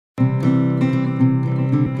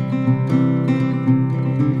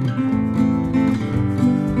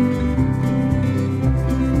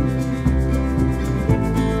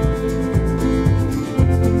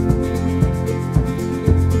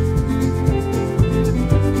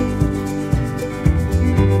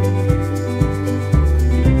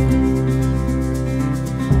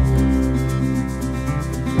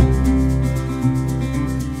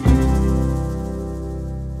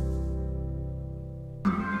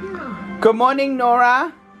Good morning,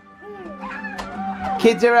 Nora.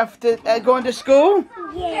 Kids are off to, going to school?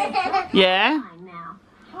 Yeah. Yeah?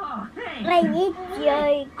 I eat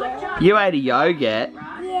yogurt. You ate a yogurt?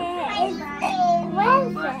 Yeah.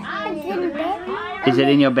 Where's it? It's in bed. Is it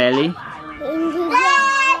in your belly?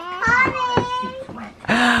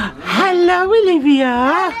 Hello,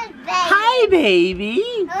 Olivia. Hi, baby.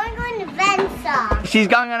 I'm going to adventure. She's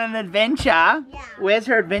going on an adventure? Yeah. Where's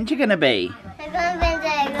her adventure going to be? I'm going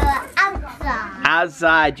to outside.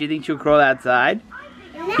 Outside. Do you think she'll crawl outside?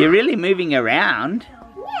 No. You're really moving around.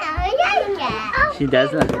 Yeah, I like it. She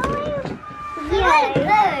does like it. Yeah.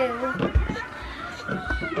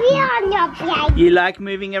 We are not playing. You like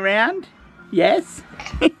moving around? Yes?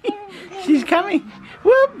 She's coming.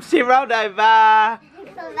 Whoop, she rolled over.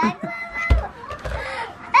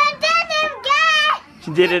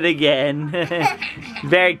 She did it again.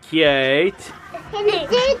 Very cute.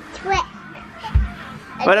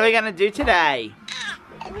 What are we going to do today?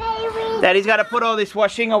 Daddy's got to put all this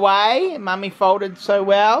washing away. Mummy folded so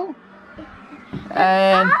well.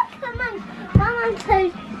 And Someone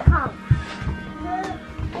please come.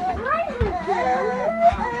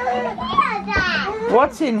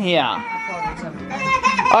 what's in here?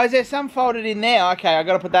 Oh, is there some folded in there? Okay, I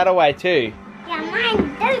got to put that away too. Yeah,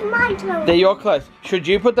 mine. Those mine too. They're your clothes. Should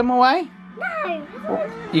you put them away?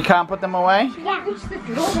 No. You can't put them away? Yeah. It's the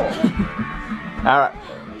door. Alright.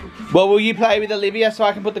 Well, will you play with Olivia so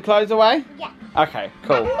I can put the clothes away? Yeah. Okay,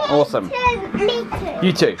 cool. Awesome. Me too.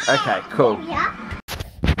 You too. Okay, cool. Yeah.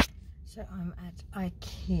 So I'm at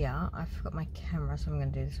IKEA. I forgot my camera, so I'm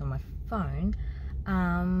going to do this on my phone.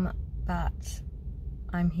 But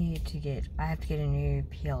I'm here to I have to get a new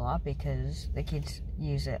peeler because the kids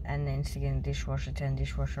use it and then stick it in the dishwasher, turn the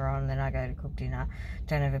dishwasher on, then I go to cook dinner,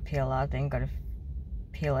 don't have a peeler, then got to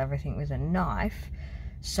peel everything with a knife.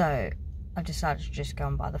 So I've decided to just go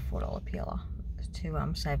and buy the $4 peeler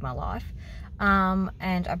to save my life.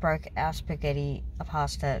 And I broke our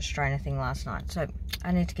pasta strainer thing last night, so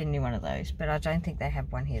I need to get a new one of those, but I don't think they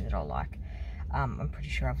have one here that I'll like. I'm pretty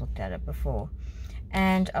sure I've looked at it before.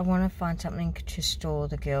 And I want to find something to store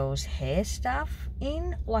the girls' hair stuff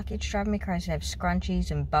in. Like, it's driving me crazy to have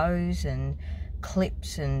scrunchies and bows and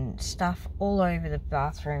clips and stuff all over the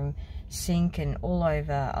bathroom sink and all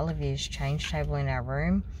over Olivia's change table in our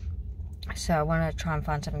room. So I want to try and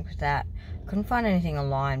find something for that. Couldn't find anything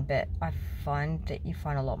online, but I find that you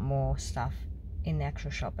find a lot more stuff in the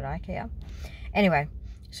actual shop at IKEA. Anyway,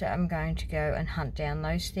 so I'm going to go and hunt down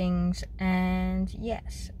those things, and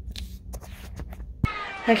yes.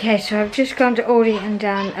 Okay, so I've just gone to Aldi and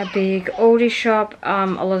done a big Aldi shop. A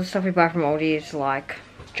lot of the stuff we buy from Aldi is like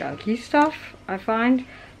junky stuff, I find.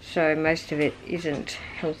 So most of it isn't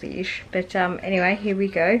healthy-ish. But anyway, here we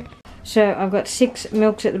go. So I've got 6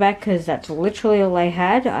 milks at the back because that's literally all they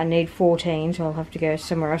had. I need 14, so I'll have to go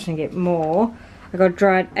somewhere else and get more. I got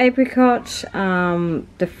dried apricots,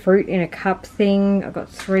 the fruit in a cup thing. I got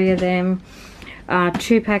 3 of them.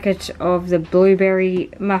 2 packets of the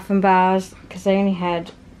blueberry muffin bars because they only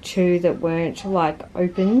had 2 that weren't like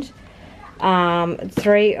opened.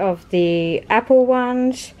 3 of the apple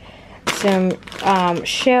ones. Some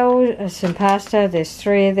shells, some pasta. There's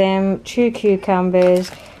 3 of them. 2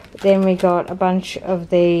 cucumbers. Then we got a bunch of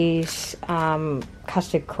these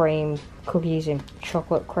custard cream cookies and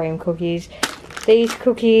chocolate cream cookies. These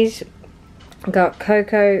cookies got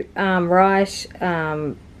cocoa, rice,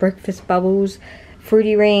 breakfast bubbles,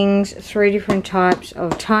 fruity rings, 3 different types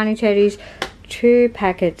of tiny teddies, 2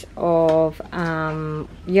 packets of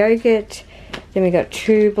yogurt. Then we got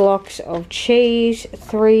 2 blocks of cheese,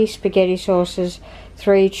 3 spaghetti sauces,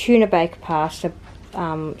 3 tuna baked pasta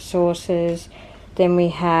sauces. Then we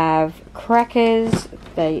have crackers.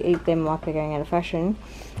 They eat them like they're going out of fashion.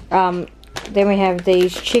 Then we have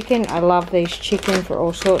these chicken. I love these chicken for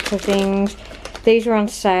all sorts of things. These are on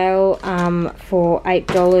sale for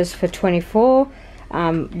 $8 for 24.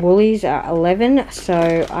 Woolies are 11.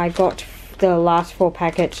 So I got the last 4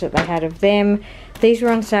 packets that they had of them. These are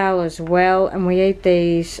on sale as well. And we eat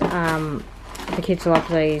these. The kids love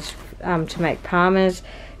these to make parmas.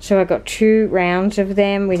 So I got 2 rounds of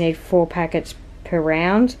them. We need 4 packets per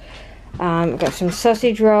round. Got some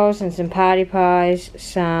sausage rolls and some party pies,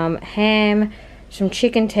 some ham, some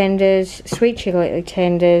chicken tenders, sweet chili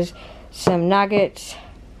tenders, some nuggets,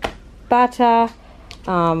 butter,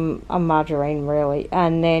 a margarine really,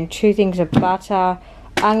 and then 2 things of butter,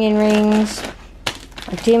 onion rings,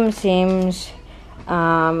 dim sims,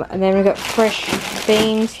 and then we've got fresh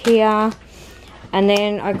beans here. And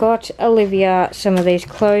then I got Olivia some of these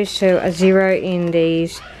clothes, so a 0 in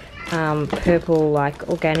these purple like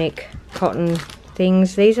organic cotton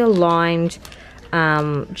things. These are lined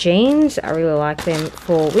jeans. I really like them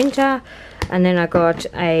for winter. And then I got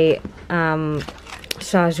a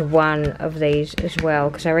size 1 of these as well,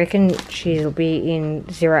 because I reckon she'll be in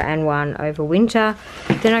 0 and 1 over winter.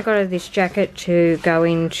 Then I got her this jacket to go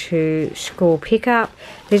into school pickup.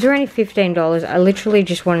 These were only $15. I literally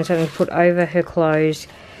just wanted something to put over her clothes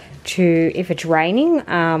to, if it's raining,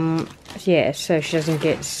 yeah, so she doesn't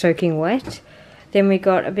get soaking wet. Then we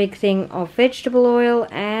got a big thing of vegetable oil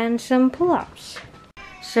and some pull-ups.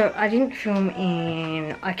 So I didn't film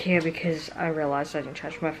in IKEA because I realised I didn't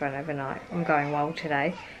charge my phone overnight. I'm going well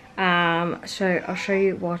today. So I'll show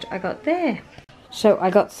you what I got there. So I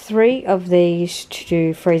got 3 of these to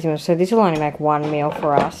do freezing meals. So this will only make 1 meal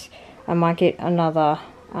for us. I might get another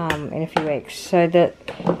in a few weeks. So the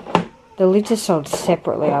lids are sold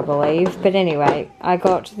separately, I believe. But anyway, I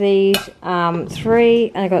got these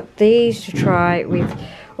 3, and I got these to try with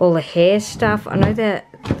all the hair stuff. I know that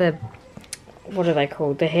the what are they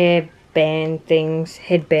called? The headband things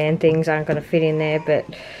aren't going to fit in there, but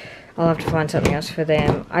I'll have to find something else for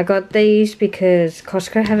them. I got these because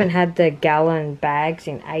Costco haven't had the gallon bags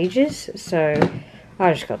in ages, so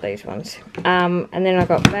I just got these ones. And then I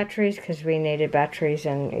got batteries because we needed batteries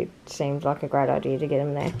and it seemed like a great idea to get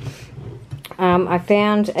them there. I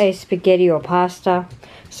found a spaghetti or pasta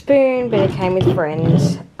spoon, but it came with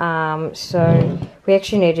friends, so we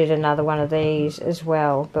actually needed another one of these as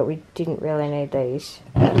well, but we didn't really need these.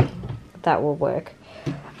 That will work.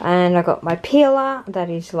 And I got my peeler. That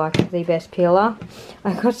is like the best peeler.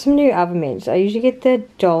 I got some new oven mitts. I usually get the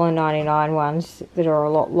 $1.99 ones that are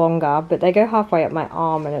a lot longer, but they go halfway up my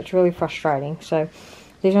arm and it's really frustrating. So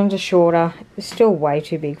these ones are shorter. They're still way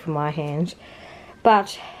too big for my hands,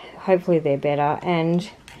 but hopefully they're better. And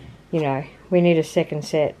you know, we need a second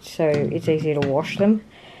set so it's easier to wash them.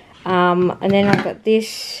 And then I got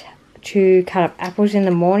this to cut up apples in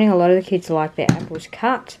the morning. A lot of the kids like their apples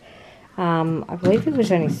cut. I believe it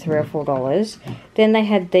was only $3 or $4. Then they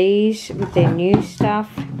had these with their new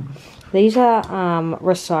stuff. These are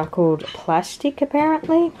recycled plastic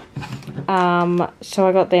apparently. So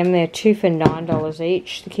I got them. They're 2 for $9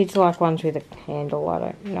 each. The kids like ones with a handle. I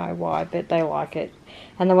don't know why, but they like it.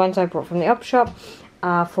 And the ones I brought from the op shop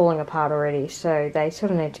are falling apart already, so they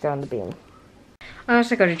sort of need to go in the bin. I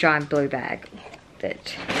also got a giant blue bag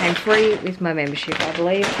that came free with my membership, I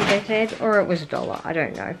believe, what they said, or it was $1, I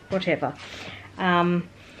don't know, whatever.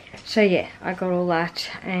 So yeah, I got all that,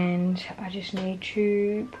 and I just need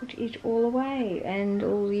to put it all away, and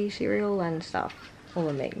all the cereal and stuff, all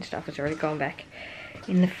the meat and stuff has already gone back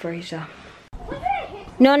in the freezer.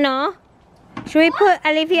 No, should we put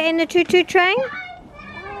Olivia in the choo-choo train?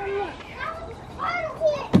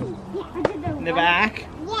 In the back?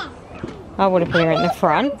 Yes. I would have put her in the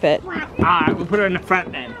front, but... Alright, we'll put her in the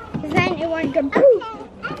front then. Then it won't go poof.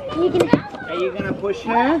 Are you going to push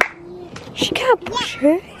her? She can't push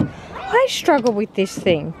her. I struggle with this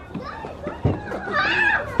thing. Go hit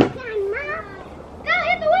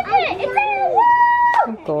the wicket. It's in the wall.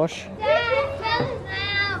 Oh gosh.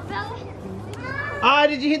 Oh,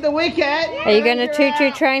 did you hit the wicket? Are you going to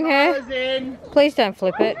choo-choo train her? Please don't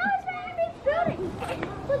flip it.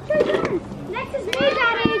 Next is me,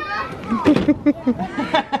 Daddy.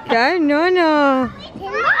 Go, no.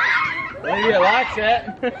 Olivia likes it.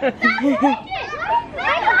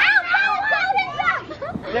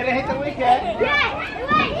 Did it hit the wicket? Yeah.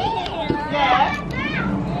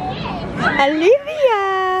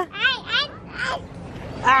 Olivia!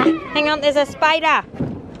 Hang on, there's a spider.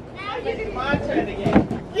 It's my turn again.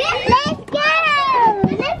 Let's go.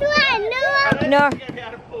 This one. No,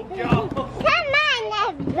 Come on,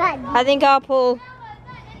 everybody. I think I'll pull.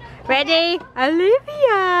 Ready?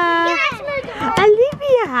 Olivia!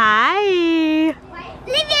 Olivia, hi!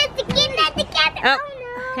 Let's get together. Oh,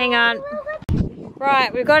 hang on.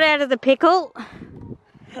 Right, we got out of the pickle.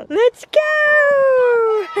 Let's go!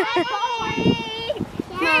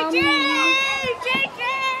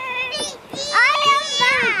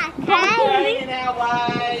 Getting in our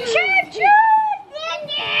way.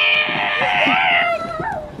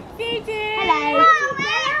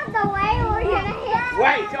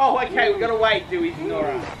 Wait, oh okay, we gotta wait, do we,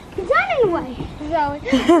 Nora? He's running away.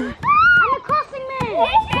 I'm a crossing man.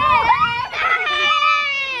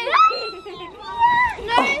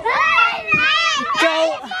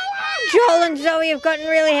 Joel and Zoe have gotten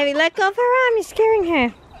really heavy. Let go of her arm, you're scaring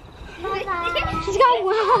her. She's going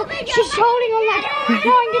well. She's holding on like,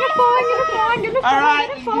 I'm gonna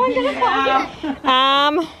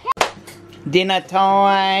fall. Dinner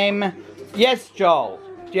time. Yes, Joel.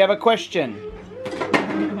 Do you have a question?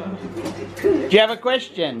 Do you have a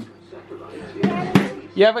question?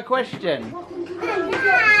 You have a question?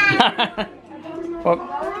 Well,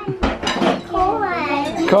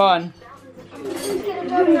 go on.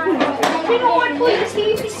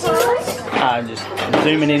 I'm just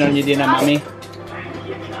zooming in on your dinner, Mummy.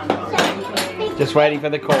 Just waiting for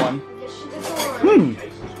the corn.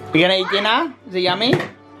 You gonna eat dinner? Is it yummy?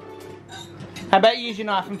 How about you use your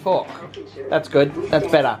knife and fork? That's good. That's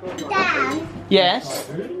better. Dad. Yes?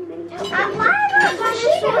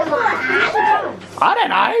 I don't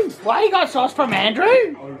know. Why you got sauce from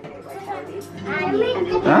Andrew?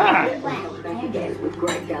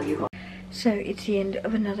 So it's the end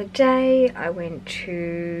of another day. I went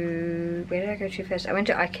to... Where did I go to first? I went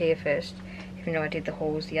to IKEA first. Even though I did the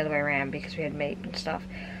hauls the other way around because we had meat and stuff.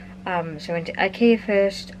 So I went to IKEA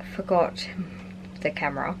first. Forgot the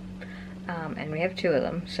camera. And we have 2 of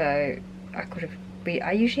them. So I could have...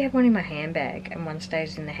 I usually have one in my handbag and one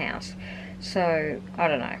stays in the house. So, I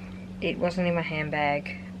don't know. It wasn't in my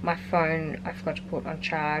handbag. My phone I forgot to put on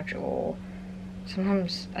charge, or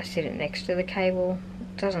sometimes I set it next to the cable.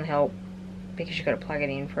 It doesn't help because you've got to plug it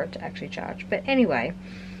in for it to actually charge. But anyway,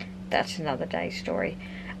 that's another day's story.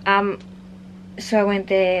 So I went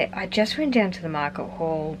there. I just went down to the market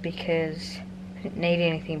hall because I didn't need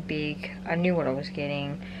anything big. I knew what I was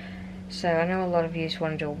getting. So I know a lot of you just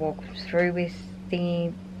want to do a walk through with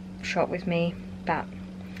the shop with me, but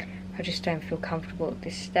I just don't feel comfortable at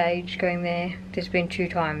this stage going there. There's been 2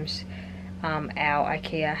 times our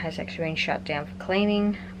IKEA has actually been shut down for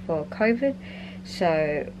cleaning for COVID,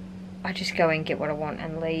 so I just go and get what I want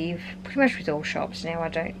and leave. Pretty much with all shops now. I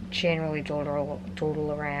don't generally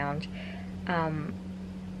dawdle around,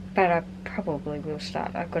 but I probably will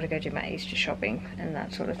start. I've got to go do my Easter shopping and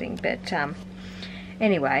that sort of thing. But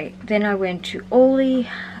anyway, then I went to ALDI,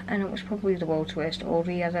 and it was probably the world's worst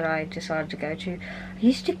ALDI that I decided to go to. I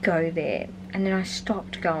used to go there, and then I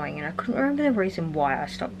stopped going, and I couldn't remember the reason why I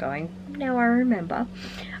stopped going. Now I remember.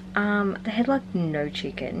 They had like no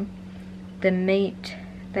chicken. The meat,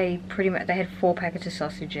 they had 4 packets of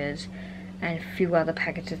sausages and a few other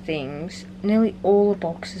packets of things. Nearly all the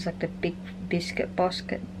boxes, like the big biscuit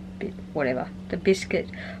boxes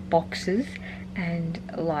and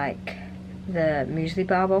like the muesli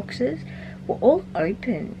bar boxes were all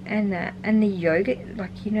open, and the yogurt,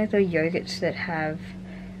 like, you know, the yogurts that have,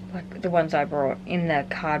 like the ones I brought in the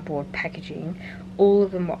cardboard packaging, all of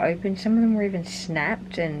them were open. Some of them were even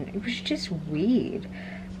snapped, and it was just weird.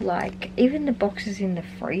 Like, even the boxes in the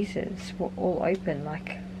freezers were all open.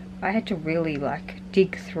 Like, I had to really like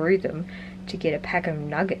dig through them to get a pack of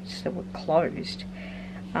nuggets that were closed.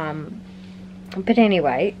 But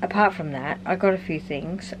anyway, apart from that, I got a few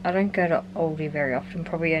things. I don't go to ALDI very often,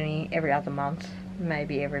 probably only every other month,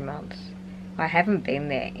 maybe every month. I haven't been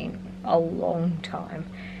there in a long time.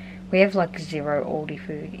 We have like 0 ALDI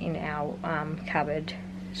food in our cupboard,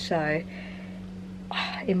 so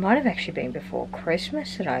it might have actually been before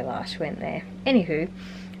Christmas that I last went there. Anywho,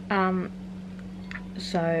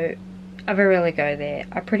 so I very rarely go there.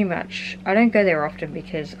 I don't go there often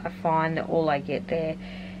because I find that all I get there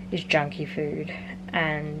is junky food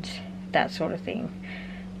and that sort of thing.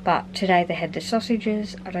 But today they had the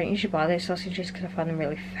sausages. I don't usually buy their sausages because I find them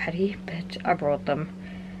really fatty, but I brought them.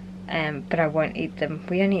 But I won't eat them.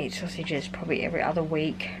 We only eat sausages probably every other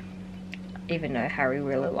week, even though Harry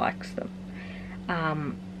really likes them.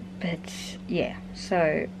 But yeah,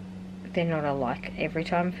 so they're not a like every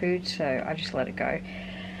time food, so I just let it go.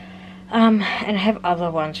 And I have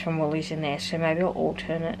other ones from Woolies in there, so maybe I'll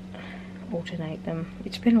alternate them.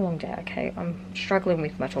 It's been a long day, okay? I'm struggling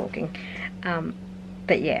with my talking.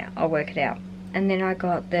 But yeah, I'll work it out. And then I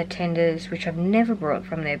got the tenders, which I've never brought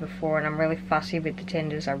from there before, and I'm really fussy with the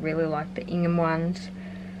tenders. I really like the Ingham ones,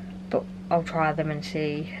 but I'll try them and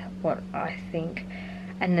see what I think.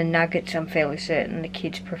 And the nuggets, I'm fairly certain the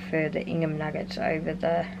kids prefer the Ingham nuggets over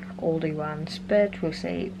the ALDI ones, but we'll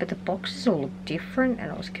see. But the boxes all look different, and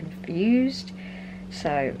I was confused.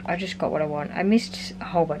 So I just got what I want. I missed a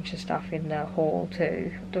whole bunch of stuff in the haul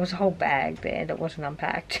too. There was a whole bag there that wasn't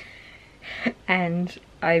unpacked. And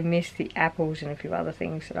I missed the apples and a few other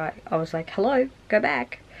things that I was like, hello, go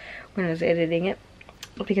back, when I was editing it.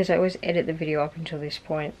 Because I always edit the video up until this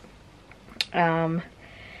point. And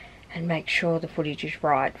make sure the footage is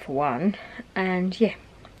right for one. And yeah.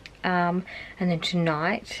 And then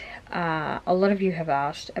tonight, a lot of you have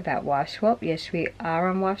asked about Wife Swap. Yes, we are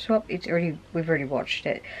on Wife Swap. We've already watched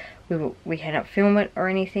it. We cannot film it or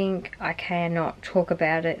anything. I cannot talk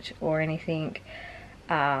about it or anything.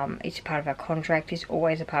 It's a part of our contract. It's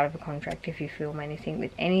always a part of a contract if you film anything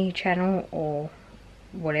with any channel or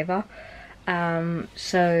whatever.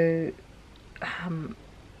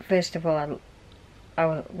 First of all,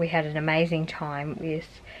 we had an amazing time with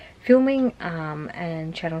filming,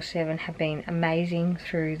 and Channel 7 have been amazing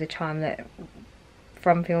through the time that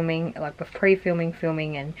from filming, like with pre-filming,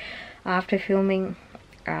 filming and after filming,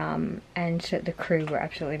 and so the crew were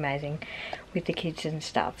absolutely amazing with the kids and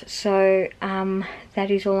stuff. So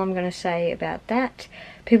that is all I'm going to say about that.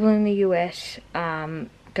 People in the US,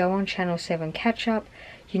 go on Channel 7 catch up.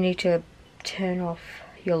 You need to turn off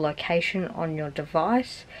your location on your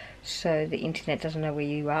device so the internet doesn't know where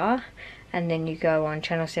you are, and then you go on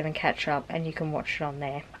Channel 7 catch up and you can watch it on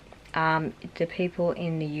there. The people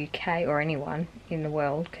in the UK, or anyone in the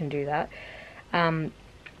world, can do that.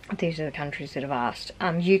 These are the countries that have asked.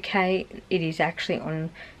 UK, it is actually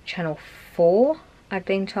on Channel 4, I've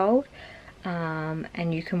been told,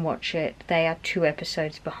 and you can watch it. They are 2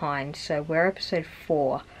 episodes behind, so we're episode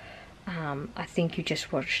 4. I think you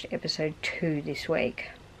just watched episode 2 this week,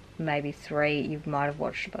 maybe 3. You might have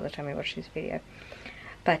watched it by the time you watch this video.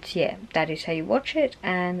 But yeah, that is how you watch it,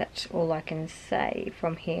 and that's all I can say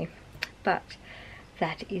from here. But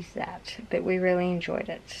that is that. But we really enjoyed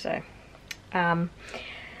it, so I'm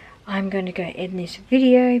going to go end this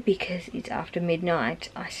video because it's after midnight.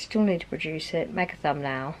 I still need to produce it, make a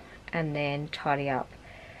thumbnail, and then tidy up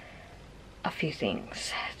a few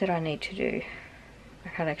things that I need to do. I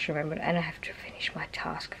can't actually remember, and I have to finish my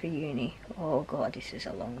task for uni. Oh god, this is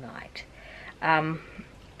a long night.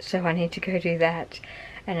 So I need to go do that,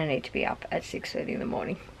 and I need to be up at 6:30 in the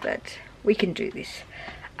morning, but we can do this.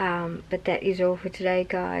 But that is all for today,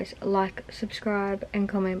 guys. Like, subscribe, and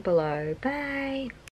comment below. Bye!